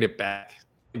 Bring it back.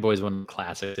 Boy is one of the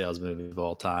classic sales movies of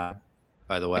all time,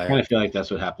 by the way. I kind of feel like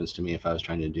that's what happens to me if I was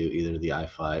trying to do either the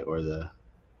iFly or the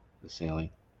sailing.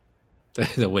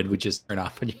 The wind would just turn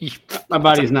off. My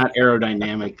body's not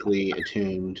aerodynamically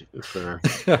attuned for.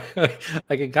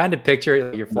 I can kind of picture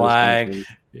it. You're flying,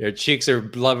 your cheeks are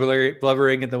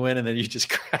blubbering in the wind, and then you just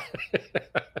crash.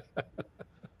 It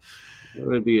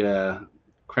would be a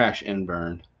crash and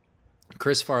burn.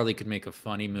 Chris Farley could make a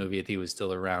funny movie if he was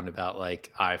still around about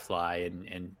like iFly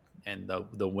and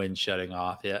the wind shutting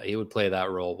off. Yeah, he would play that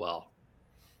role well.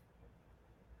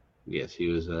 Yes, he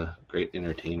was a great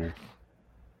entertainer.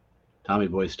 Tommy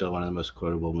Boy's still one of the most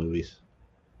quotable movies.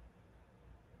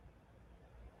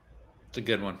 It's a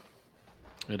good one.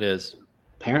 It is.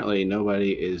 Apparently,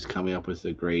 nobody is coming up with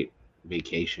a great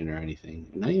vacation or anything.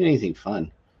 Not even anything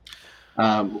fun.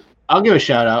 I'll give a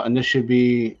shout out, and this should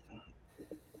be.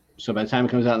 So by the time it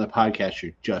comes out in the podcast,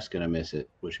 you're just going to miss it,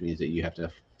 which means that you have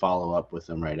to follow up with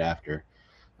them right after.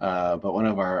 But one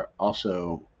of our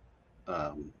also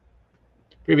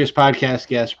previous podcast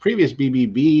guests, previous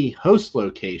BBB host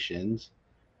locations,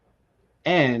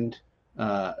 and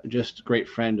just a great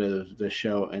friend of the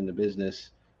show and the business,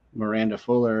 Miranda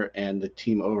Fuller and the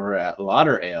team over at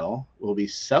Lauder Ale will be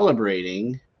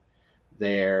celebrating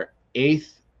their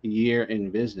 8th year in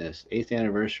business, 8th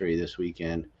anniversary this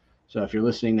weekend. So if you're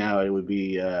listening now, it would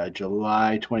be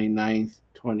July 29th,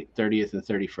 30th, and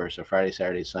 31st, so Friday,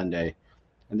 Saturday, Sunday.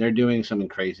 And they're doing something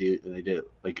crazy. They did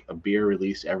like a beer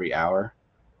release every hour.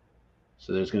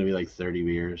 So there's going to be like 30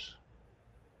 beers.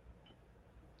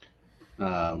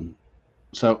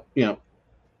 So,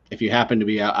 if you happen to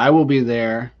be out, I will be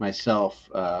there myself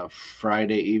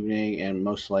Friday evening and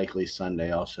most likely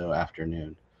Sunday also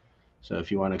afternoon. So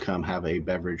if you want to come have a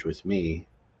beverage with me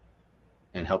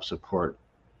and help support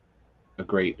a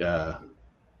great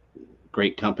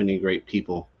company, great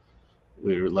people,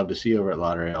 we would love to see you over at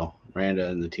Lauder Ale. Miranda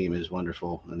and the team is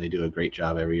wonderful, and they do a great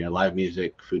job every year. Live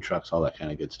music, food trucks, all that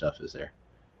kind of good stuff is there.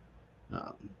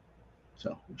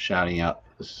 So shouting out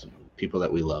people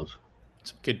that we love.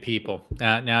 Some good people.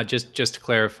 Now, just to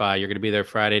clarify, you're going to be there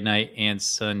Friday night and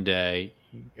Sunday.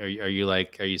 Are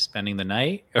you spending the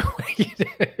night? Or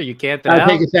are you camping I out?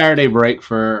 take a Saturday break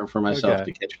for myself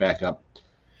Okay. to catch back up.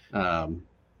 And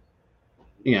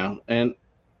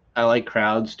I like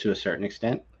crowds to a certain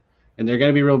extent, and they're going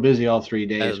to be real busy all 3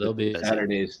 days. They'll But be busy.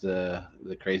 Saturday's the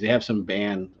crazy. They have some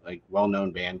band, like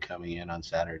well-known band, coming in on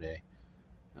Saturday,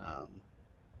 um,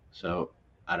 so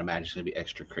I'd imagine it's going to be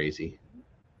extra crazy.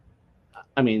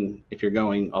 I mean, if you're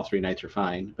going, all 3 nights are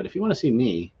fine. But if you want to see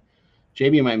me,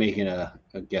 JB might make a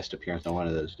guest appearance on one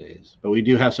of those days. But we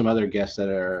do have some other guests that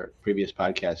are previous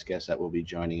podcast guests that will be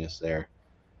joining us there.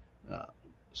 Uh,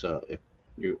 so if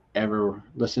you ever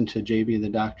listen to JB and the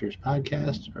Doctor's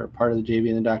podcast or part of the JB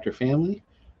and the Doctor family,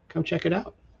 come check it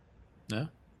out. No, I'm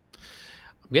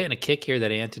getting a kick here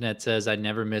that Antoinette says I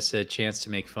never miss a chance to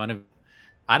make fun of.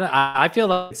 I feel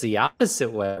like it's the opposite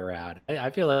way around. I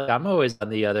feel like I'm always on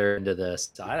the other end of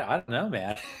this. I don't know,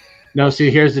 man. No,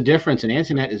 see, here's the difference. And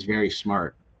Antoinette is very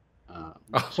smart.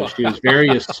 So she was very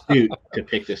astute to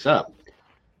pick this up.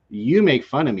 You make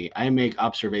fun of me. I make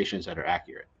observations that are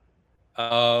accurate.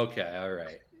 Okay, all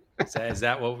right. Is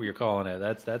that what you're calling it?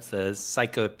 That's the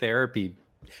psychotherapy,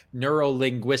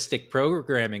 neuro-linguistic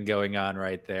programming going on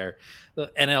right there. The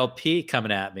NLP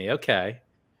coming at me. Okay.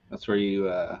 That's where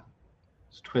you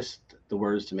twist the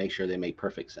words to make sure they make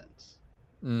perfect sense.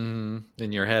 In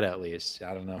your head, at least.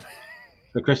 I don't know.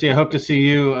 So, Christy, I hope to see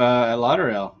you at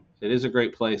Lauderdale. It is a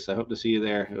great place. I hope to see you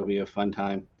there. It'll be a fun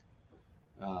time.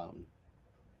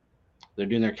 They're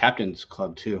doing their Captain's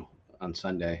Club, too, on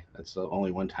Sunday. That's the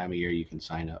only one time a year you can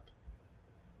sign up.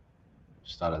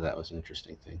 Just thought of that was an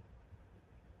interesting thing.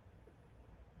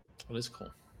 Well, it's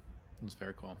cool. It's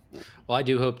very cool. Well, I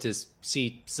do hope to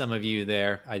see some of you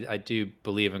there. I do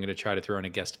believe I'm going to try to throw in a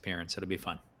guest appearance. It'll be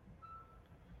fun.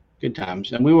 Good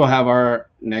times. And we will have our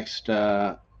next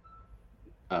Evolve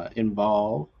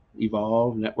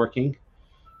networking.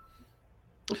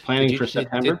 We're planning for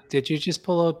September. Did you just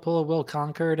pull a Will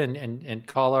Concord and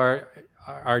call our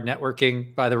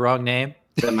networking by the wrong name?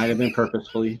 That might have been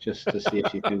purposefully, just to see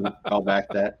if you can call back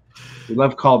that. We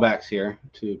love callbacks here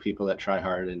to people that try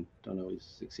hard and don't always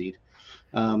succeed.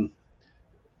 But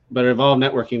at Evolve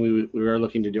Networking, we are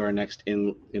looking to do our next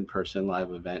in-person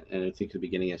live event, and I think the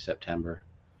beginning of September.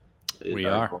 We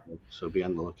are. Goal. So be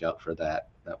on the lookout for that.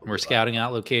 We're scouting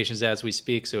out locations as we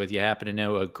speak. So if you happen to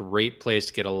know a great place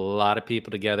to get a lot of people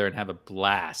together and have a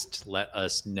blast, let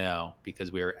us know,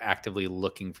 because we are actively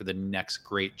looking for the next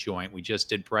great joint. We just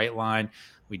did Brightline.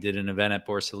 We did an event at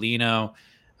Borsellino.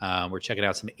 We're checking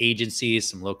out some agencies,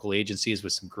 some local agencies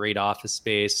with some great office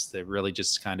space. They're really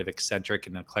just kind of eccentric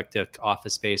and eclectic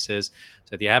office spaces.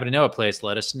 So if you happen to know a place,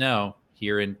 let us know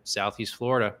here in Southeast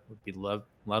Florida. We'd be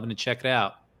loving to check it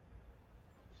out.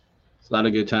 It's a lot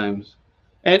of good times.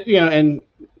 And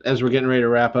as we're getting ready to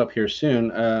wrap up here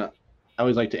soon, I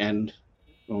always like to end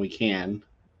when we can.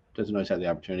 Doesn't always have the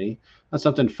opportunity. On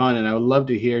something fun, and I would love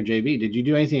to hear, JB, did you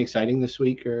do anything exciting this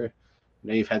week? Or I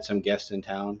know you've had some guests in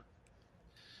town.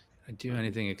 I do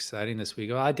anything exciting this week?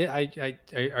 Well, I did.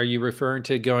 Are you referring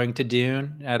to going to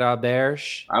Dune at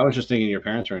Auberge? I was just thinking your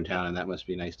parents are in town, and that must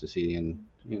be nice to see and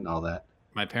all that.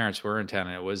 My parents were in town,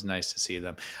 and it was nice to see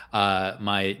them.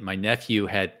 My nephew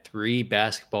had 3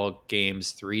 basketball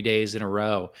games 3 days in a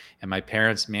row, and my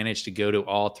parents managed to go to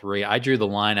all 3. I drew the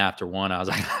line after one. I was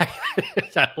like,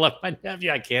 I love my nephew.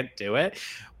 I can't do it.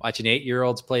 Watching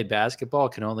 8-year-olds play basketball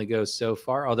can only go so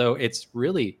far, although it's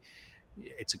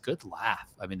a good laugh.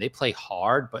 I mean, they play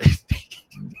hard, but they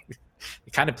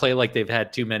kind of play like they've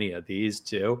had too many of these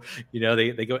too.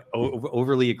 They go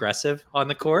overly aggressive on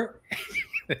the court.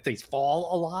 They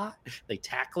fall a lot. They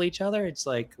tackle each other. It's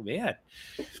like, man.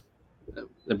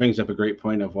 That brings up a great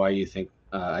point of why you think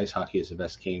ice hockey is the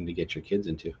best game to get your kids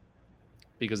into.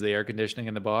 Because of the air conditioning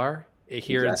in the bar.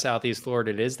 Here in Southeast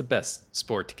Florida, it is the best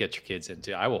sport to get your kids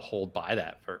into. I will hold by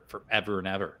that for forever and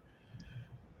ever.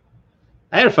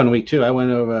 I had a fun week too. I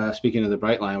went over, speaking of the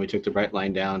Brightline, we took the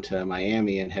Brightline down to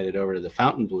Miami and headed over to the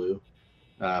Fontainebleau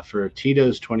for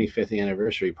Tito's 25th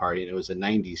anniversary party, and it was a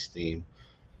 90s theme.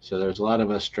 So there's a lot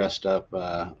of us dressed up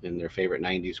in their favorite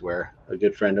 90s wear. A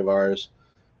good friend of ours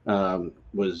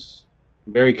was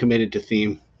very committed to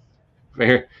theme.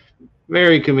 Very,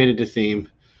 very committed to theme.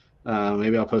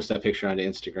 Maybe I'll post that picture onto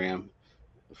Instagram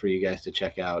for you guys to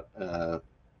check out.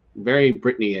 Very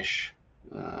Britney-ish.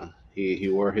 He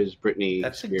wore his Britney.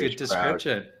 That's a good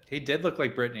description. He did look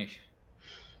like Britney.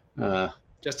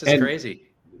 Just as and crazy.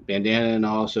 Bandana and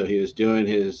all. So he was doing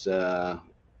his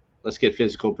let's get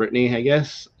physical Britney, I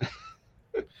guess.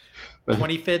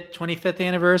 25th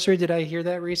anniversary. Did I hear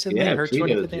that recently? Yeah, Her Tito's,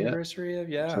 25th anniversary.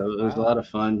 Yeah. So it was a lot of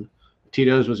fun.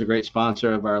 Tito's was a great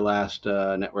sponsor of our last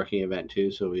networking event too,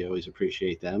 so we always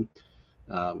appreciate them.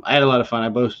 I had a lot of fun. I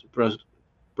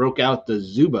broke out the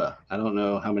Zuba. I don't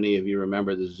know how many of you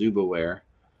remember the Zuba wear,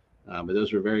 but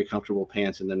those were very comfortable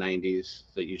pants in the 90s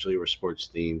that usually were sports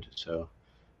themed. So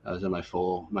I was in my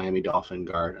full Miami Dolphin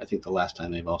guard. I think the last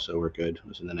time they've also were good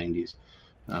was in the 90s.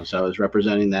 So I was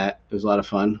representing that. It was a lot of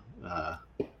fun.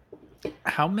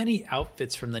 How many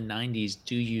outfits from the 90s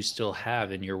do you still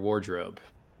have in your wardrobe?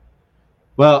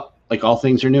 Well, like all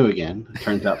things are new again. It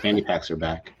turns out fanny packs are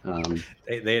back.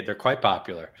 They're quite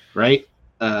popular. Right?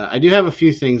 I do have a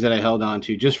few things that I held on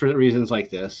to just for reasons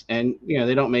like this. And,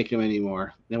 they don't make them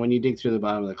anymore. And when you dig through the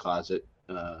bottom of the closet,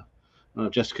 I don't know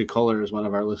if Jessica Kohler is one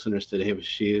of our listeners today, but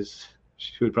she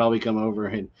would probably come over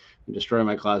and destroy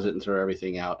my closet and throw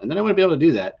everything out. And then I wouldn't be able to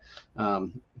do that. But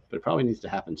it probably needs to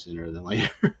happen sooner than later.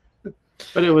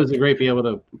 But it was great to be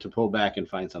able to pull back and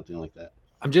find something like that.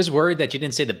 I'm just worried that you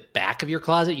didn't say the back of your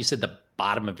closet. You said the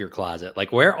bottom of your closet.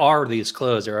 Like, where are these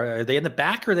clothes? Are they in the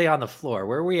back or are they on the floor?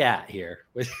 Where are we at here?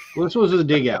 Well, this was a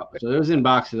dig out. So it was in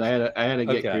boxes. I had to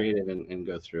get creative and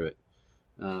go through it.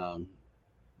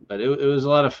 But it was a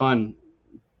lot of fun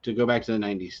to go back to the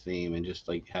 90s theme and just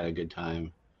like had a good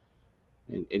time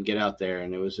and get out there.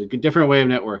 And it was a different way of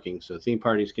networking. So theme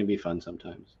parties can be fun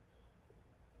sometimes.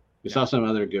 We saw some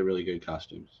other really good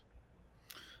costumes.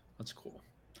 That's cool.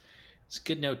 It's a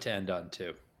good note to end on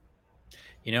too.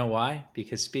 You know why?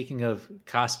 Because speaking of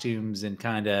costumes and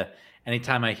kind of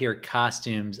anytime I hear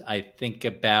costumes, I think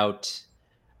about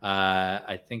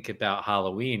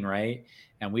Halloween, right?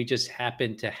 And we just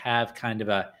happen to have kind of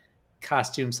a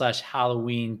costume /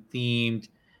 Halloween themed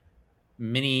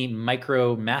mini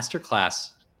micro masterclass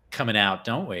coming out,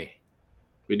 don't we?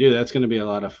 We do. That's going to be a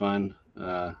lot of fun.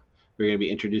 We're going to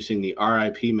be introducing the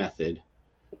RIP method,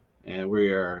 and we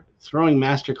are throwing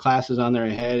master classes on their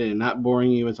head and not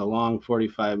boring you with a long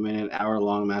 45-minute,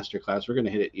 hour-long master class. We're going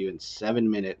to hit it you in 7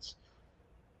 minutes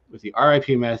with the RIP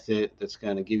method that's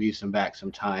going to give you some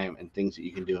time and things that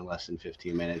you can do in less than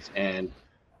 15 minutes. And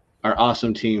our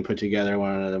awesome team put together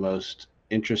one of the most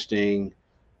interesting,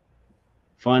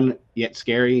 fun, yet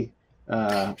scary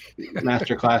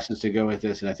master classes to go with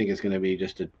this. And I think it's going to be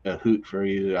just a hoot for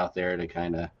you out there to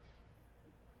kind of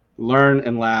learn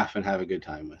and laugh and have a good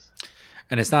time with.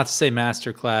 And it's not to say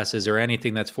master classes or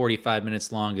anything that's 45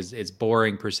 minutes long is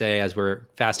boring per se, as we're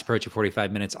fast approaching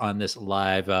 45 minutes on this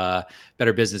live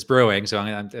Better Business Brewing. So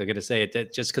I'm going to say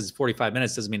it just because it's 45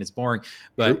 minutes doesn't mean it's boring.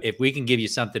 But if we can give you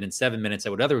something in 7 minutes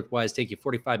that would otherwise take you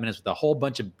 45 minutes with a whole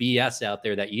bunch of BS out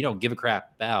there that you don't give a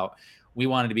crap about, we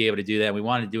wanted to be able to do that. We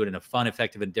wanted to do it in a fun,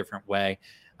 effective, and different way.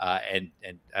 And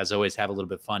as always, have a little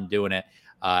bit of fun doing it.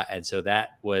 And so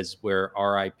that was where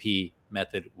RIP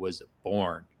method was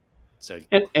born. So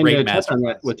and to touch on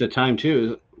that with the time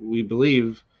too, we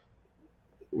believe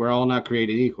we're all not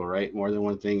created equal, right? More than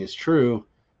one thing is true.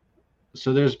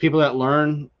 So there's people that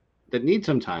learn that need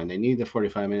some time. They need the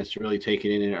 45 minutes to really take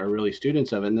it in and are really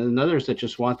students of it. And then others that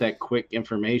just want that quick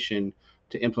information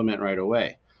to implement right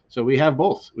away. So we have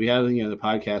both. We have, the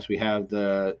podcast, we have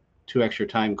the 2 extra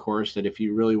time course that if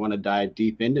you really want to dive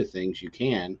deep into things, you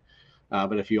can.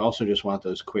 But if you also just want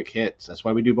those quick hits, that's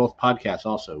why we do both podcasts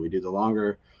also. We do the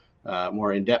longer,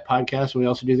 more in-depth podcast, and we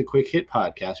also do the quick hit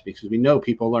podcast because we know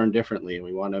people learn differently and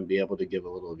we want to be able to give a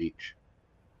little of each.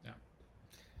 Yeah.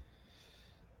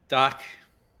 Doc.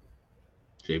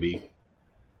 JB.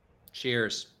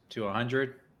 Cheers to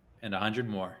 100 and 100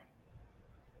 more.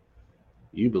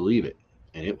 You believe it,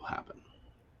 and it will happen.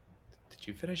 Did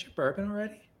you finish your bourbon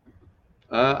already?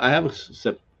 I have a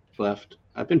sip left.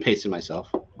 I've been pacing myself.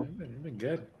 You've been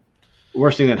good.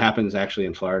 Worst thing that happens actually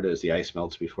in Florida is the ice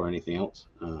melts before anything else.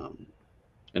 And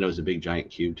it was a big giant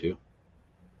cube too.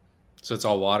 So it's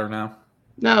all water now?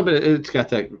 No, but it's got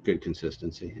that good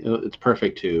consistency. It's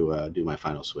perfect to do my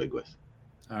final swig with.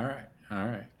 All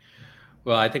right.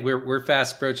 Well, I think we're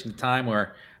fast approaching the time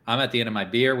where I'm at the end of my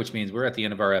beer, which means we're at the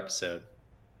end of our episode.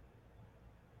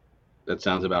 That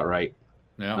sounds about right.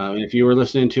 Yeah. If you were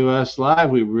listening to us live,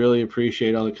 we really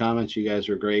appreciate all the comments. You guys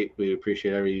were great. We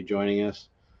appreciate everybody joining us.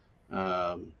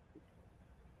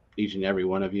 Each and every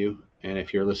one of you. And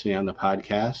if you're listening on the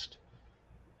podcast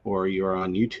or you're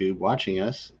on YouTube watching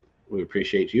us, we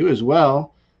appreciate you as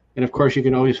well. And of course, you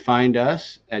can always find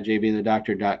us at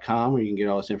jbandthedoctor.com, where you can get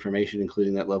all this information,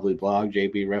 including that lovely blog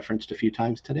JB referenced a few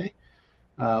times today.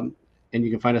 And you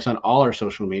can find us on all our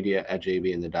social media at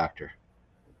JB and the Doctor.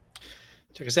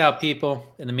 Check us out, people.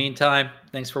 In the meantime,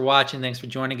 thanks for watching. Thanks for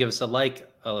joining. Give us a like,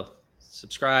 a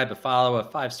subscribe, a follow, a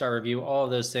 5-star review, all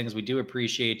of those things. We do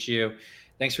appreciate you.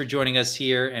 Thanks for joining us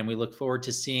here, and we look forward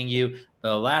to seeing you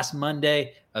the last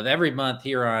Monday of every month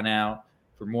here on out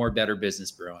for more Better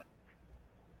Business Brewing.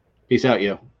 Peace out,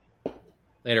 yo.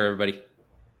 Later, everybody.